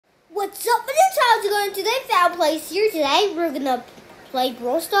What's up, video child? Going today? Found place here today. We're gonna play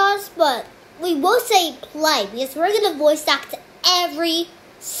Brawl Stars, but we will say play because we're gonna voice act every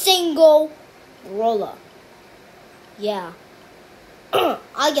single brawler. Yeah,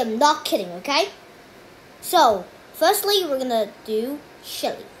 I am not kidding. Okay. So, firstly, we're gonna do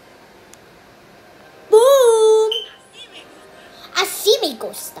Shelly. Boom! Así me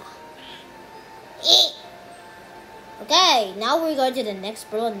gusta. Okay, now we're going to the next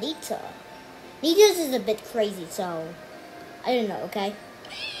brawler, Nita. Nita's is a bit crazy, so I don't know, okay?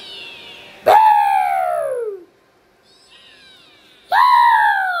 Boo!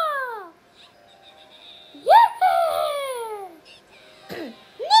 Ah! Yeah!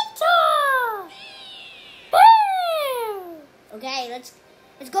 Nita! Boo! Okay, let's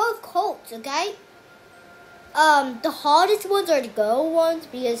go with Colts, okay? The hardest ones are the girl ones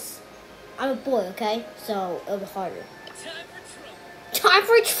because I'm a boy, okay? So it'll be harder. Time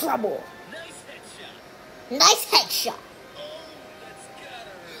for trouble. Nice headshot.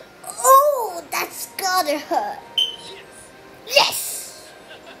 Oh, that's gotta hurt. Yes.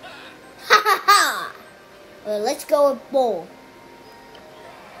 Ha ha ha. Well, let's go with Bull.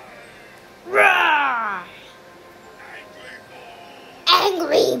 Rawr.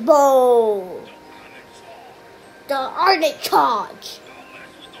 Angry Bull. The Ardent Charge.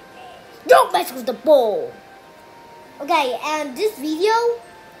 Don't mess with the bull. Okay, and this video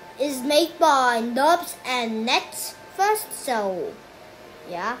is made by Nubs and Nets first, so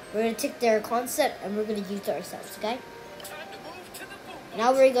yeah, we're gonna take their concept and we're gonna use it ourselves, okay?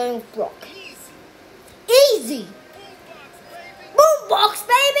 Now we're going with Brock. Easy! Boombox,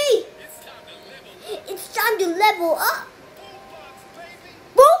 baby! It's time to level up!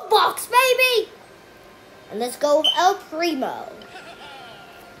 Boombox, baby! And let's go with El Primo.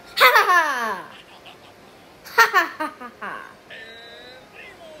 Ha ha ha! Ha ha ha ha ha!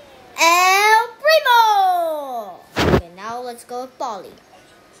 El Primo! Okay, now let's go with Bolly.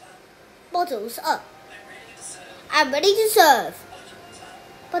 Bottles up. I'm ready to serve.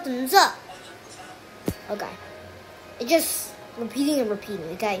 Buttons up. Okay. It's just repeating and repeating,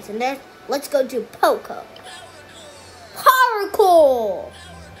 okay? So then let's go to Poco. Powercore!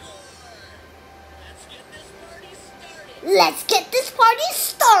 Let's get this party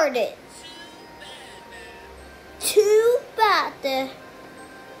started. Too bad there.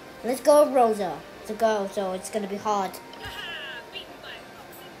 Let's go with Rosa. It's a girl, so it's gonna be hard.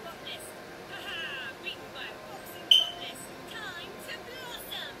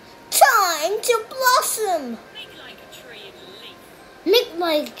 Time to blossom. Make like a tree and leaf. Make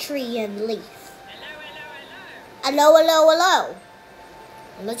like a tree and leaf. Hello, hello, hello.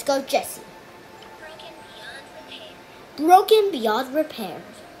 And let's go, Jessie. Broken beyond repair.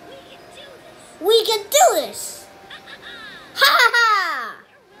 We can do this. Ha ha ha!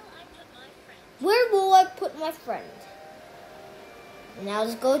 Where will I put my friend? Now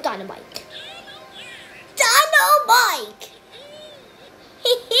let's go Dynamite. Dynamite!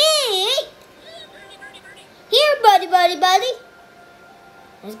 Here, buddy, buddy, buddy.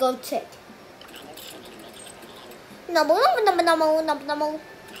 Let's go Tick. No, no, no, no, no, no, no.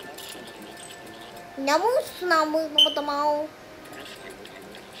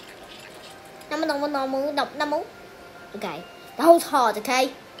 Okay, that was hard,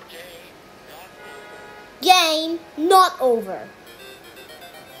 okay? Game not over.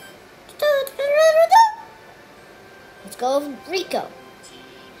 Let's go with Rico.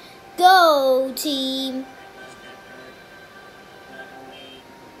 Go, team.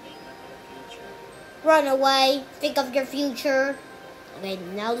 Run away. Think of your future. Okay,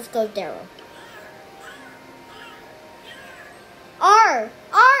 now let's go with Daryl. R,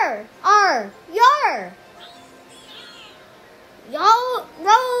 yar. Y'all,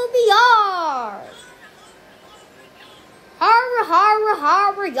 Roby, yar.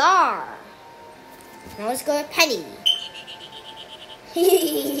 Har, yar. Now let's go with Penny.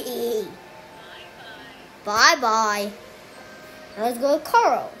 Bye. Now let's go with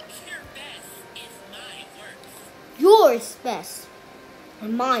Carl. Yours best,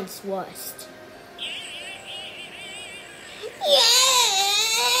 and mine's worst. Yeah!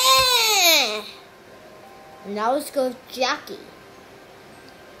 Now let's go with Jackie.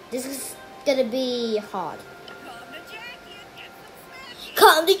 This is gonna be hard.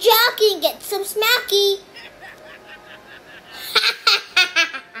 Come to Jackie and get some smacky.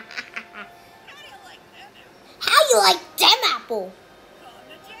 How you like them apple?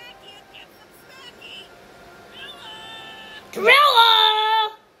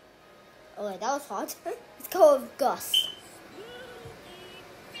 Drilla! Okay, that was hard. Let's go with Gus.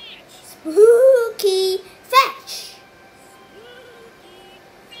 Spooky fetch.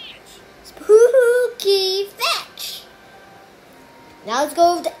 Now let's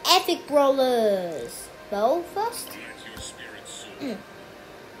go with the epic brawlers. Bow first.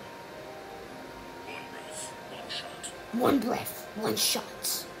 One breath, one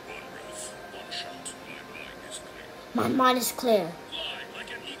shot. My mind is clear.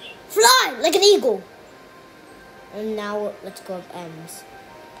 Fly like an eagle. And now let's go with M's.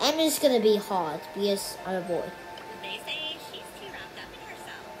 M is gonna be hard because I'm a boy. They say she's too wrapped up in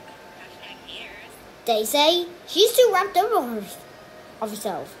herself. #haters. They say she's too wrapped up of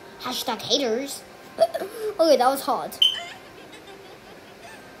herself. #haters. Okay, that was hard.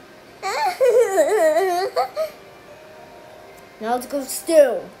 Now let's go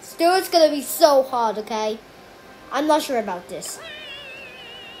Stu. Stu is gonna be so hard, okay? I'm not sure about this.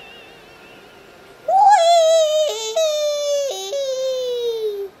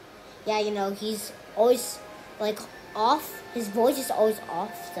 Yeah, you know, he's always like off. His voice is always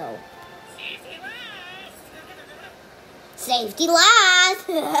off, so. Safety last.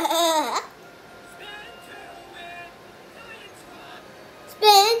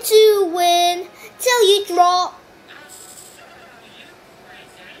 Spin to win till you drop.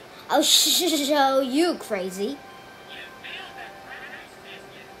 I'll show you crazy.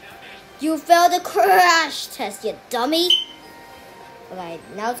 You failed the crash test, you dummy. Okay,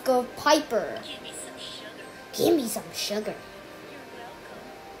 now let's go with Piper. Give me some sugar. Give me some sugar.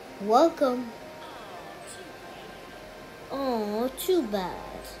 You're welcome. Welcome. Oh, too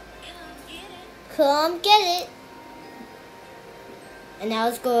bad. Come get it. Come get it. And now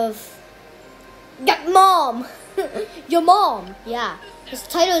let's go with your mom. Your mom. Yeah. His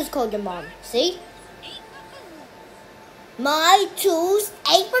title is called Your Mom. See? My tools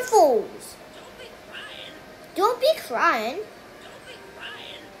ain't for fools. Don't be crying. Don't be crying. Don't be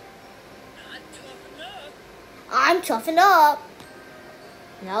crying. Not tough enough. I'm toughing up.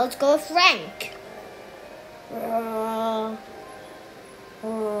 Now let's go with Frank.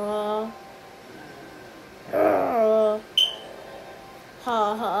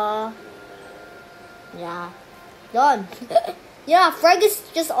 Ha ha. Yeah. Done. Yeah, Frank is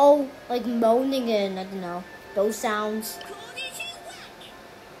just all like moaning and I don't know. Those sounds.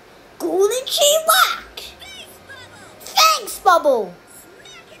 Goonichi whack! Thanks, Bubble!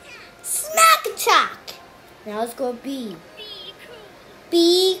 Smack attack! Now let's go B. Be cool.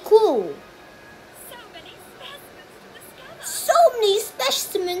 Be cool. So many specimens to discover. So many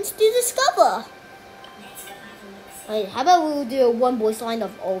specimens to discover. Wait, how about we'll do a one voice line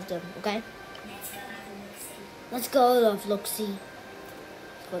of all of them, okay? Let's go with look-see.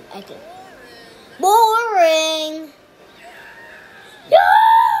 Let's go with Echo. Boring! Yeah!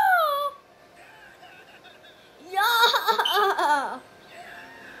 Yeah!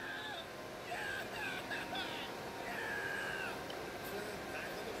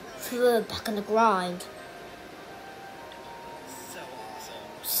 Back on the grind.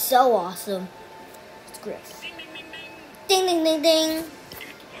 So awesome. It's Griff. Ding, ding, ding, ding. Ding ding ding ding.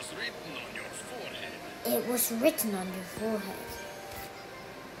 It was written on your forehead. It was written on your forehead.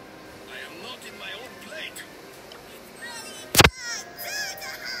 I am not in my own plate.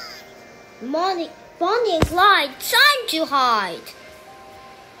 Bonnie and Clyde, time to hide.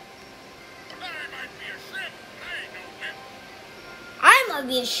 I might be a shrimp. I know him. I might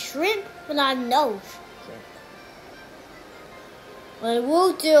be a shrimp, but I'm no shrimp. But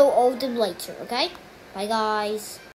we'll do all of them later, okay? Bye, guys.